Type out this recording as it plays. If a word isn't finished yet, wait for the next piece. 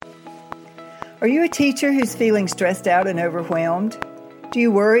Are you a teacher who's feeling stressed out and overwhelmed? Do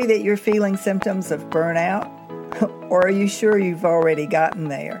you worry that you're feeling symptoms of burnout? Or are you sure you've already gotten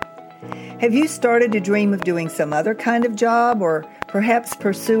there? Have you started to dream of doing some other kind of job or perhaps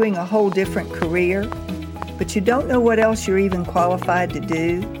pursuing a whole different career? But you don't know what else you're even qualified to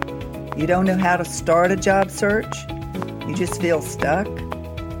do? You don't know how to start a job search? You just feel stuck?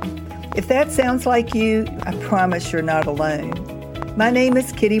 If that sounds like you, I promise you're not alone. My name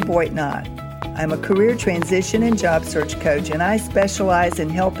is Kitty Boitnott. I'm a career transition and job search coach, and I specialize in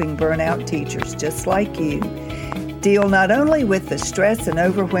helping burnout teachers just like you deal not only with the stress and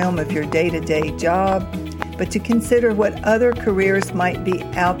overwhelm of your day-to-day job, but to consider what other careers might be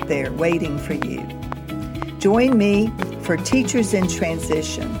out there waiting for you. Join me for Teachers in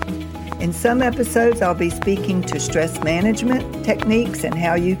Transition. In some episodes, I'll be speaking to stress management techniques and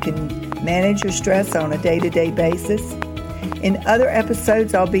how you can manage your stress on a day-to-day basis. In other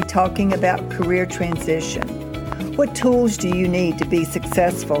episodes, I'll be talking about career transition. What tools do you need to be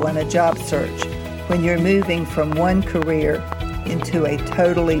successful in a job search when you're moving from one career into a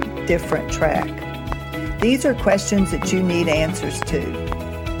totally different track? These are questions that you need answers to,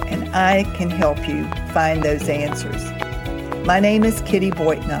 and I can help you find those answers. My name is Kitty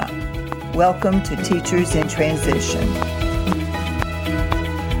Boitnott. Welcome to Teachers in Transition.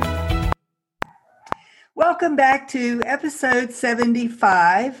 Welcome back to episode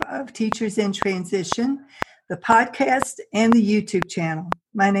 75 of Teachers in Transition, the podcast and the YouTube channel.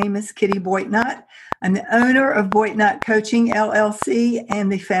 My name is Kitty Boitnott. I'm the owner of Boitnott Coaching, LLC,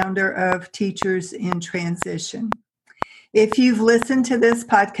 and the founder of Teachers in Transition. If you've listened to this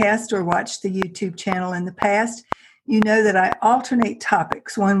podcast or watched the YouTube channel in the past, you know that I alternate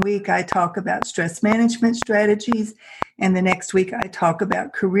topics. One week I talk about stress management strategies, and the next week I talk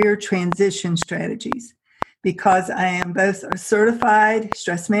about career transition strategies, because I am both a certified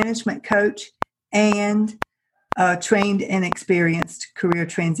stress management coach and a trained and experienced career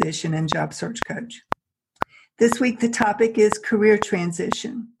transition and job search coach. This week the topic is career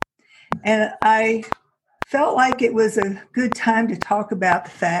transition, and I felt like it was a good time to talk about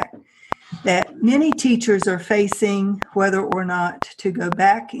the fact that many teachers are facing whether or not to go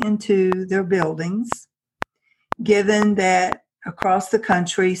back into their buildings, given that across the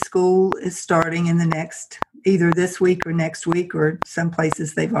country school is starting in the next, either this week or next week, or some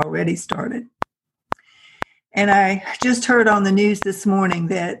places they've already started. And I just heard on the news this morning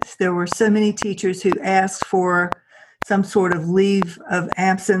that there were so many teachers who asked for some sort of leave of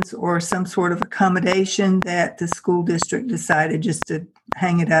absence or some sort of accommodation that the school district decided just to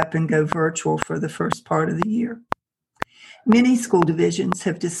hang it up and go virtual for the first part of the year. Many school divisions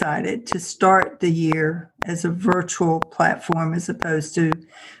have decided to start the year as a virtual platform as opposed to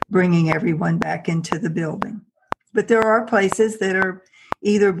bringing everyone back into the building. But there are places that are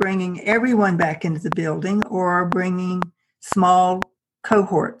either bringing everyone back into the building or are bringing small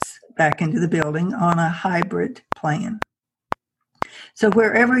cohorts back into the building on a hybrid plan. So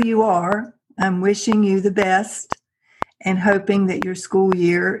wherever you are, I'm wishing you the best and hoping that your school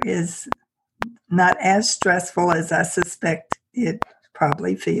year is not as stressful as I suspect it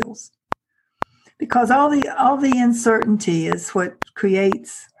probably feels. Because all the uncertainty is what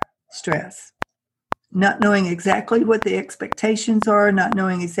creates stress. Not knowing exactly what the expectations are, not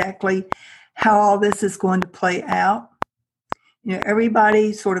knowing exactly how all this is going to play out. You know,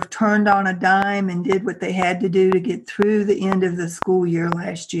 everybody sort of turned on a dime and did what they had to do to get through the end of the school year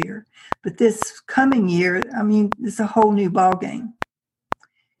last year. But this coming year, it's a whole new ballgame.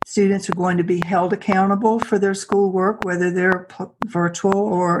 Students are going to be held accountable for their schoolwork, whether they're virtual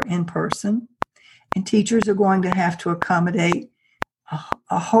or in person. And teachers are going to have to accommodate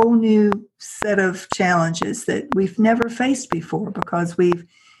a whole new set of challenges that we've never faced before because we've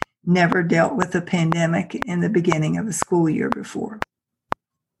never dealt with a pandemic in the beginning of a school year before.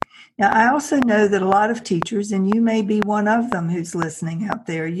 Now, I also know that a lot of teachers, and you may be one of them who's listening out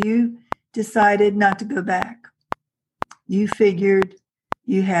there, you decided not to go back. You figured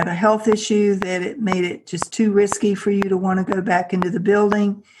you had a health issue that it made it just too risky for you to want to go back into the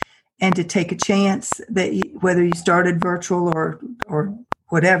building and to take a chance that whether you started virtual or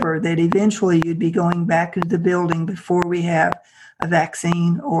whatever, that eventually you'd be going back into the building before we have a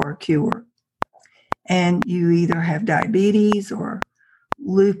vaccine or a cure. And you either have diabetes or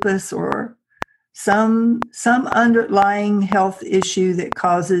lupus or some underlying health issue that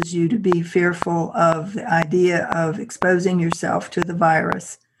causes you to be fearful of the idea of exposing yourself to the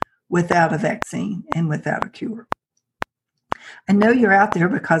virus without a vaccine and without a cure. I know you're out there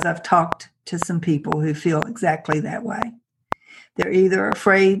because I've talked to some people who feel exactly that way. They're either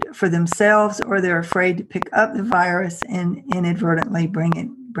afraid for themselves or they're afraid to pick up the virus and inadvertently bring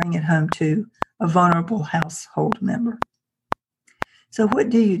it home to a vulnerable household member. So what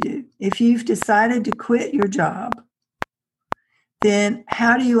do you do? If you've decided to quit your job, then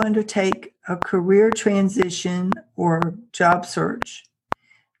how do you undertake a career transition or job search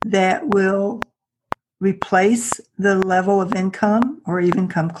that will replace the level of income or even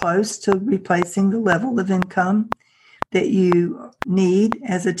come close to replacing the level of income that you need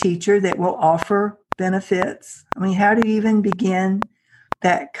as a teacher that will offer benefits? I mean, how do you even begin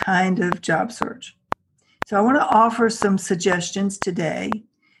that kind of job search? So I want to offer some suggestions today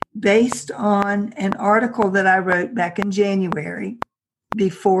based on an article that I wrote back in January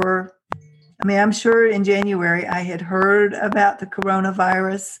I'm sure in January I had heard about the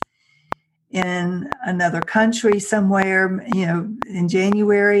coronavirus in another country somewhere. In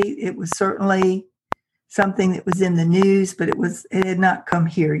January, it was certainly something that was in the news, but it had not come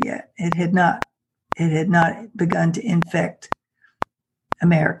here yet. It had not begun to infect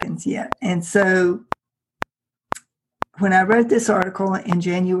Americans yet. And so when I wrote this article in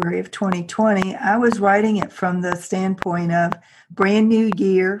January of 2020, I was writing it from the standpoint of brand new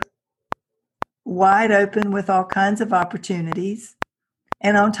year, wide open with all kinds of opportunities.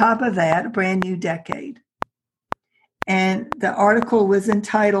 And on top of that, a brand new decade. And the article was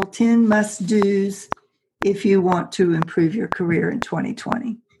entitled 10 Must-Dos If You Want to Improve Your Career in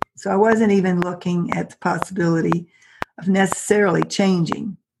 2020. So I wasn't even looking at the possibility of necessarily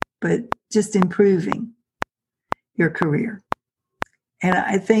changing, but just improving your career. And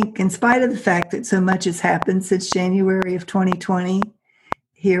I think in spite of the fact that so much has happened since January of 2020,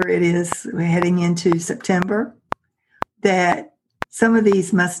 here it is, we're heading into September, that some of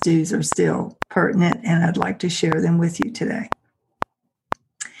these must-dos are still pertinent, and I'd like to share them with you today.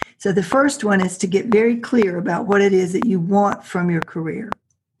 So the first one is to get very clear about what it is that you want from your career.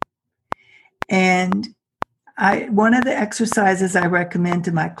 And one of the exercises I recommend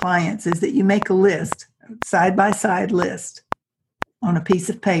to my clients is that you make a list, a side-by-side list on a piece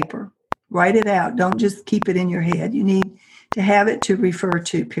of paper. Write it out. Don't just keep it in your head. You need to have it to refer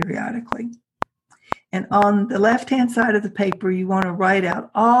to periodically. And on the left-hand side of the paper, you want to write out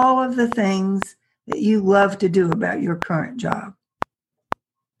all of the things that you love to do about your current job.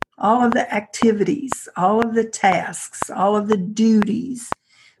 All of the activities, all of the tasks, all of the duties,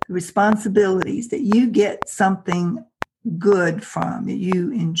 the responsibilities that you get something good from, that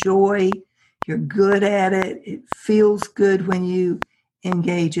you enjoy, you're good at it, it feels good when you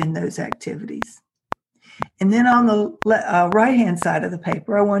engage in those activities. And then on the right-hand side of the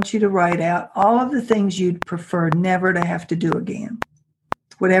paper, I want you to write out all of the things you'd prefer never to have to do again,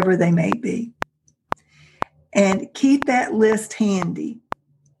 whatever they may be. And keep that list handy,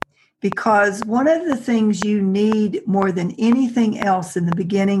 because one of the things you need more than anything else in the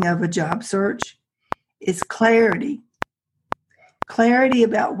beginning of a job search is clarity. Clarity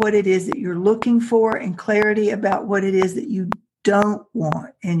about what it is that you're looking for, and clarity about what it is that you don't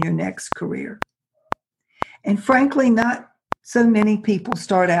want in your next career. And frankly, not so many people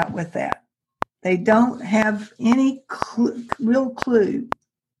start out with that. They don't have any real clue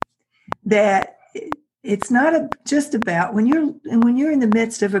that it's not just about when you're in the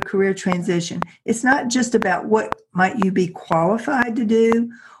midst of a career transition. It's not just about what might you be qualified to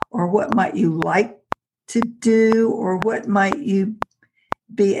do, or what might you like to do, or what might you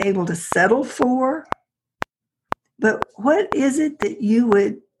be able to settle for. But what is it that you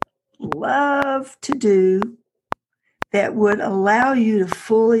would love to do that would allow you to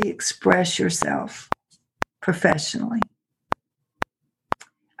fully express yourself professionally?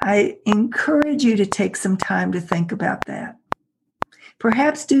 I encourage you to take some time to think about that.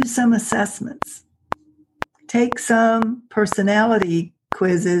 Perhaps do some assessments. Take some personality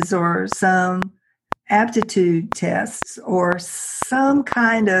quizzes or some aptitude tests or some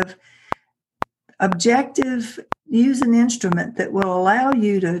kind of objective. Use an instrument that will allow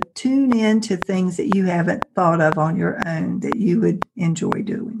you to tune in to things that you haven't thought of on your own that you would enjoy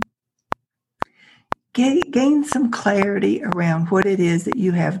doing. Gain some clarity around what it is that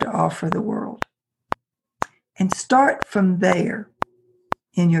you have to offer the world. And start from there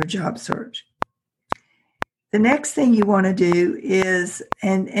in your job search. The next thing you want to do is,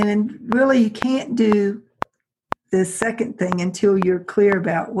 and really you can't do the second thing until you're clear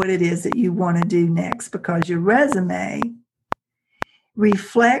about what it is that you want to do next, because your resume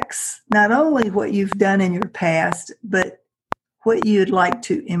reflects not only what you've done in your past, but what you'd like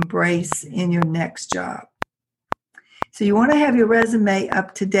to embrace in your next job. So you want to have your resume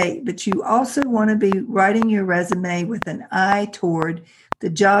up to date, but you also want to be writing your resume with an eye toward the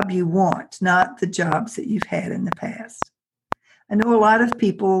job you want, not the jobs that you've had in the past. I know a lot of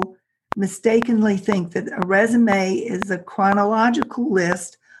people mistakenly think that a resume is a chronological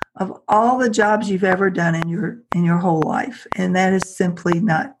list of all the jobs you've ever done in your whole life. And that is simply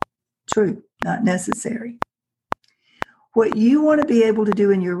not true, not necessary. What you want to be able to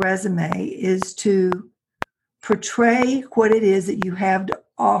do in your resume is to portray what it is that you have to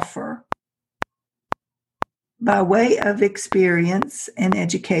offer by way of experience and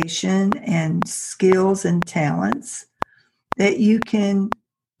education and skills and talents that you can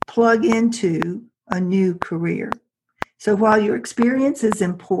plug into a new career. So while your experience is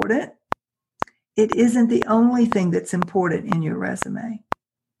important, it isn't the only thing that's important in your resume.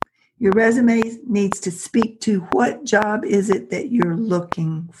 Your resume needs to speak to what job is it that you're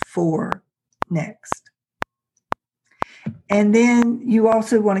looking for next. And then you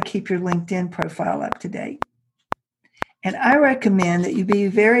also want to keep your LinkedIn profile up to date. And I recommend that you be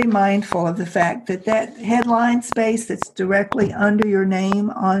very mindful of the fact that that headline space that's directly under your name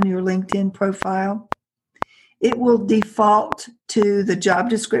on your LinkedIn profile, it will default to the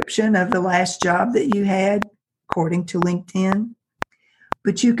job description of the last job that you had, according to LinkedIn.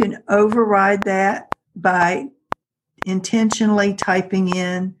 But you can override that by intentionally typing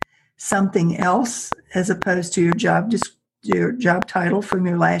in something else as opposed to your job title from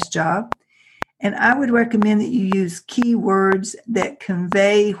your last job. And I would recommend that you use keywords that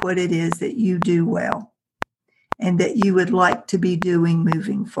convey what it is that you do well and that you would like to be doing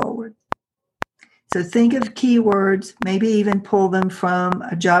moving forward. So think of keywords, maybe even pull them from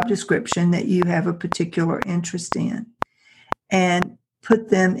a job description that you have a particular interest in, and put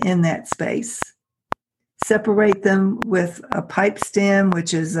them in that space. Separate them with a pipe stem,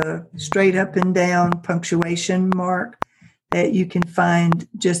 which is a straight up and down punctuation mark that you can find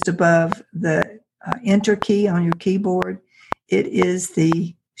just above the enter key on your keyboard. It is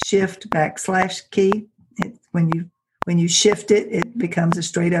the shift / key. When you shift it, it becomes a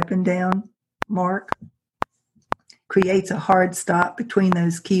straight up and down mark. Creates a hard stop between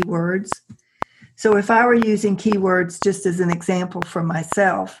those keywords. So if I were using keywords just as an example for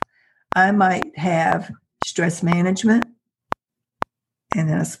myself, I might have stress management and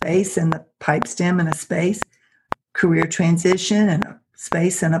then a space and the pipe stem and a space, career transition and a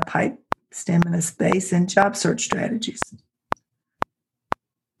space and a pipe stem and a space, and job search strategies.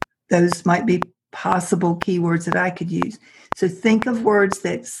 Those might be possible keywords that I could use. So think of words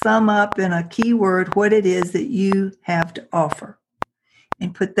that sum up in a keyword what it is that you have to offer,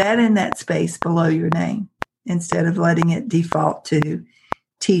 and put that in that space below your name instead of letting it default to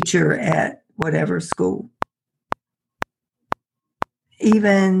teacher at whatever school.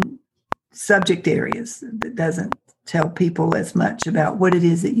 Even subject areas, that doesn't tell people as much about what it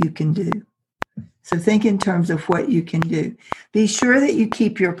is that you can do. So think in terms of what you can do. Be sure that you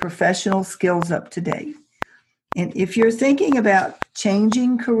keep your professional skills up to date. And if you're thinking about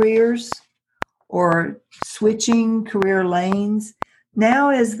changing careers or switching career lanes, now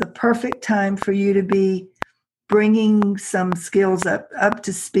is the perfect time for you to be bringing some skills up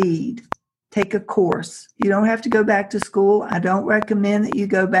to speed. Take a course. You don't have to go back to school. I don't recommend that you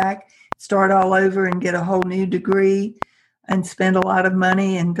go back, start all over and get a whole new degree and spend a lot of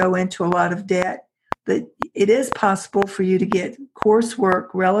money and go into a lot of debt. But it is possible for you to get coursework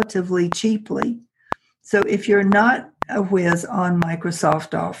relatively cheaply. So if you're not a whiz on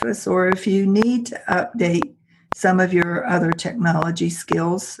Microsoft Office, or if you need to update some of your other technology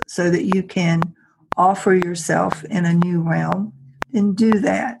skills so that you can offer yourself in a new realm, then do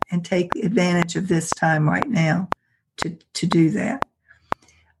that and take advantage of this time right now to do that.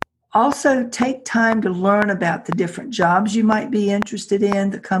 Also, take time to learn about the different jobs you might be interested in,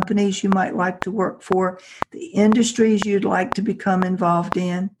 the companies you might like to work for, the industries you'd like to become involved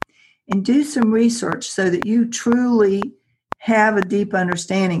in, and do some research so that you truly have a deep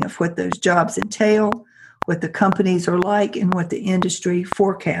understanding of what those jobs entail, what the companies are like, and what the industry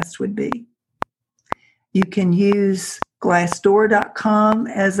forecast would be. You can use Glassdoor.com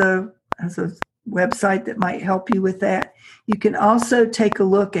as a website that might help you with that. You can also take a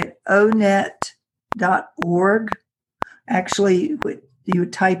look at onet.org. Actually, you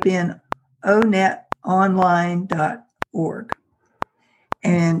would type in onetonline.org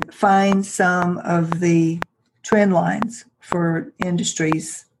and find some of the trend lines for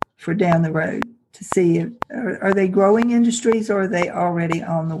industries for down the road to see are they growing industries or are they already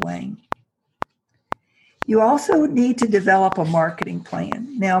on the wane. You also need to develop a marketing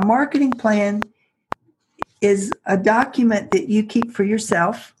plan. Now, a marketing plan is a document that you keep for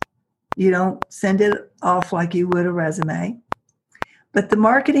yourself. You don't send it off like you would a resume. But the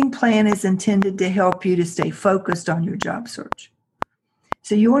marketing plan is intended to help you to stay focused on your job search.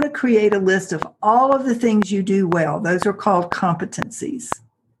 So you want to create a list of all of the things you do well. Those are called competencies.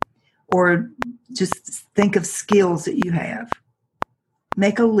 Or just think of skills that you have.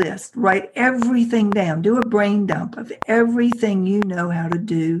 make a list, write everything down, do a brain dump of everything you know how to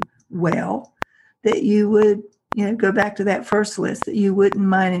do well that you would, go back to that first list that you wouldn't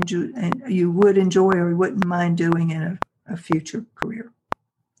mind and you would enjoy or wouldn't mind doing in a future career.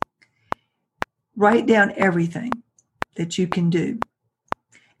 Write down everything that you can do.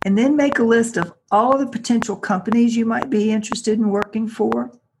 And then make a list of all the potential companies you might be interested in working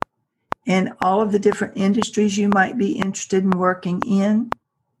for and all of the different industries you might be interested in working in.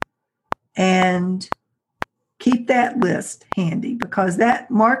 And keep that list handy, because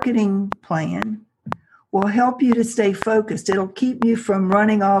that marketing plan will help you to stay focused. It'll keep you from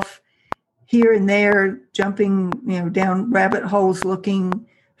running off here and there, jumping, down rabbit holes looking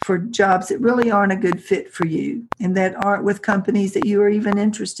for jobs that really aren't a good fit for you and that aren't with companies that you are even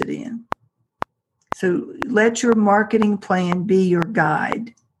interested in. So let your marketing plan be your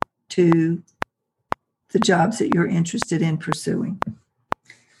guide to the jobs that you're interested in pursuing.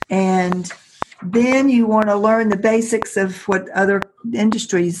 And then you want to learn the basics of what other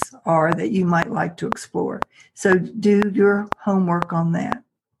industries are that you might like to explore. So do your homework on that.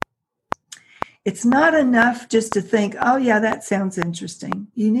 It's not enough just to think, oh yeah, that sounds interesting.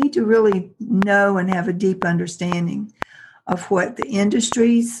 You need to really know and have a deep understanding of what the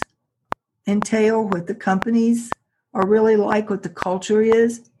industries entail, what the companies are really like, what the culture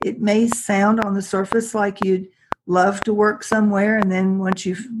is. It may sound on the surface like you'd love to work somewhere, and then once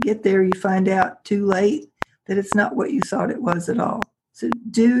you get there, you find out too late that it's not what you thought it was at all. So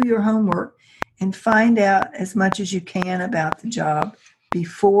do your homework and find out as much as you can about the job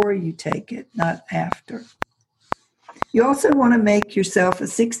before you take it, not after. You also want to make yourself a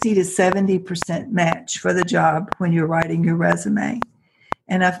 60 to 70% match for the job when you're writing your resume.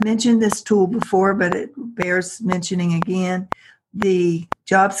 And I've mentioned this tool before, but it bears mentioning again. The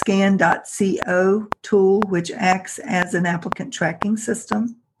jobscan.co tool, which acts as an applicant tracking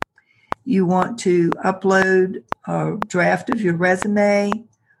system. You want to upload a draft of your resume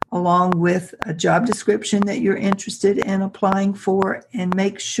along with a job description that you're interested in applying for, and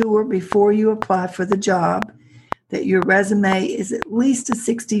make sure before you apply for the job that your resume is at least a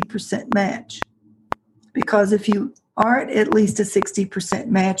 60% match. Because if you aren't at least a 60%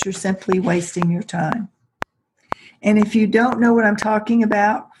 match, you're simply wasting your time. And if you don't know what I'm talking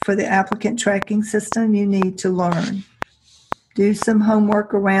about for the applicant tracking system, you need to learn. Do some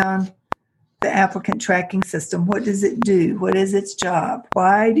homework around the applicant tracking system. What does it do? What is its job?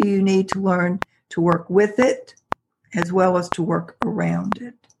 Why do you need to learn to work with it as well as to work around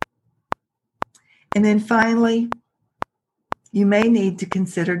it? And then finally, you may need to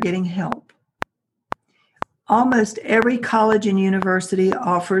consider getting help. Almost every college and university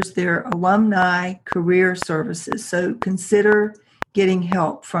offers their alumni career services, so consider getting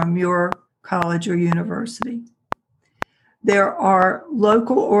help from your college or university. There are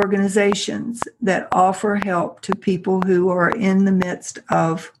local organizations that offer help to people who are in the midst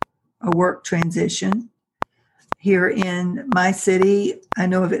of a work transition. Here in my city, I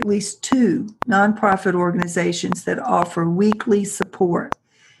know of at least 2 nonprofit organizations that offer weekly support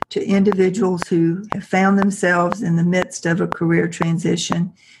to individuals who have found themselves in the midst of a career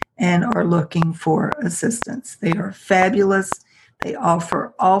transition and are looking for assistance. They are fabulous. They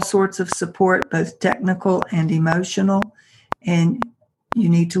offer all sorts of support, both technical and emotional, and you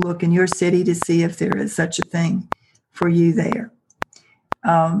need to look in your city to see if there is such a thing for you there.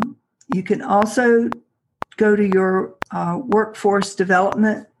 You can also go to your workforce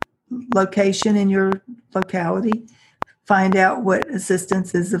development location in your locality, find out what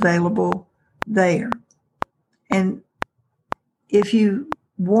assistance is available there. And if you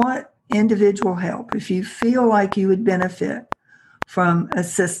want individual help, if you feel like you would benefit from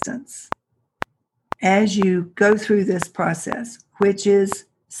assistance as you go through this process, which is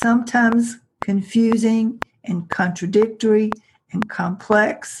sometimes confusing and contradictory and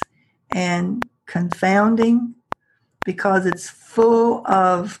complex and confounding because it's full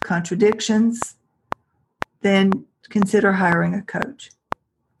of contradictions, then consider hiring a coach.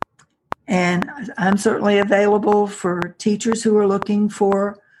 And I'm certainly available for teachers who are looking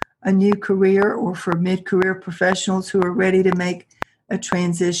for a new career or for mid-career professionals who are ready to make a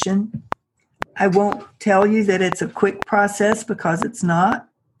transition. I won't tell you that it's a quick process because it's not.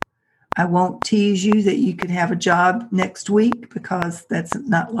 I won't tease you that you could have a job next week because that's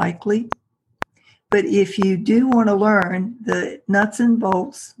not likely. But if you do want to learn the nuts and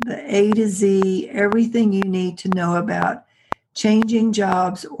bolts, the A to Z, everything you need to know about changing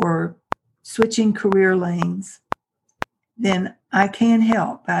jobs or switching career lanes, then I can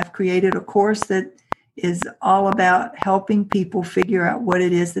help. I've created a course that is all about helping people figure out what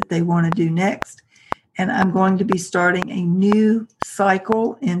it is that they want to do next. And I'm going to be starting a new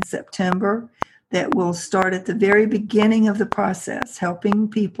cycle in September that will start at the very beginning of the process, helping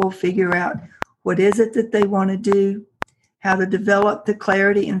people figure out what is it that they want to do, how to develop the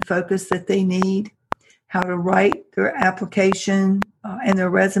clarity and focus that they need, how to write their application and their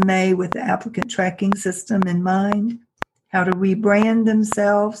resume with the applicant tracking system in mind, how to rebrand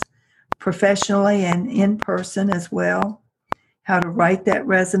themselves professionally and in person as well, how to write that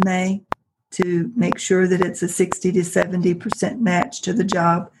resume to make sure that it's a 60 to 70% match to the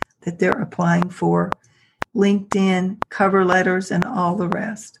job that they're applying for, LinkedIn, cover letters, and all the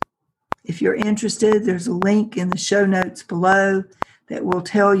rest. If you're interested, there's a link in the show notes below that will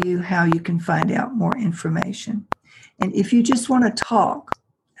tell you how you can find out more information. And if you just want to talk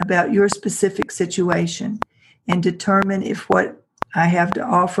about your specific situation and determine if what I have to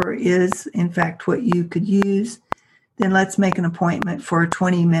offer is, in fact, what you could use, then let's make an appointment for a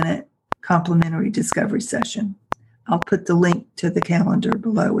 20-minute complimentary discovery session. I'll put the link to the calendar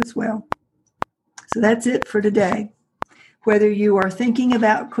below as well. So that's it for today. Whether you are thinking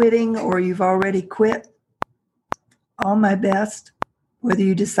about quitting or you've already quit, all my best. Whether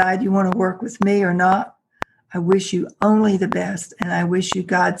you decide you want to work with me or not, I wish you only the best, and I wish you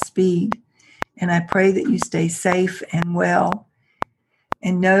Godspeed. And I pray that you stay safe and well,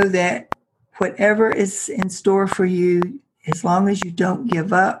 and know that whatever is in store for you, as long as you don't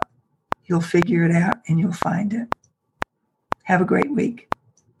give up, you'll figure it out and you'll find it. Have a great week.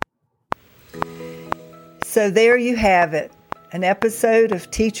 So there you have it, an episode of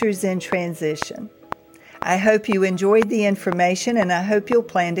Teachers in Transition. I hope you enjoyed the information, and I hope you'll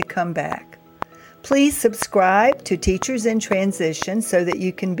plan to come back. Please subscribe to Teachers in Transition so that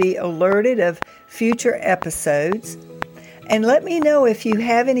you can be alerted of future episodes. And let me know if you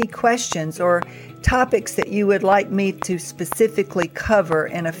have any questions or topics that you would like me to specifically cover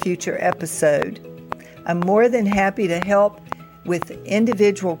in a future episode. I'm more than happy to help with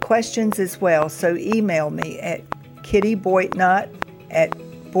individual questions as well, so email me at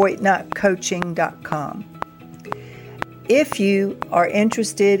kittyboitnott@boitnottcoaching.com. If you are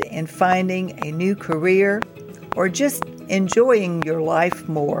interested in finding a new career or just enjoying your life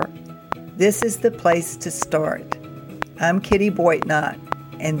more, this is the place to start. I'm Kitty Boitnott,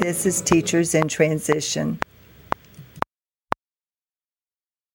 and this is Teachers in Transition.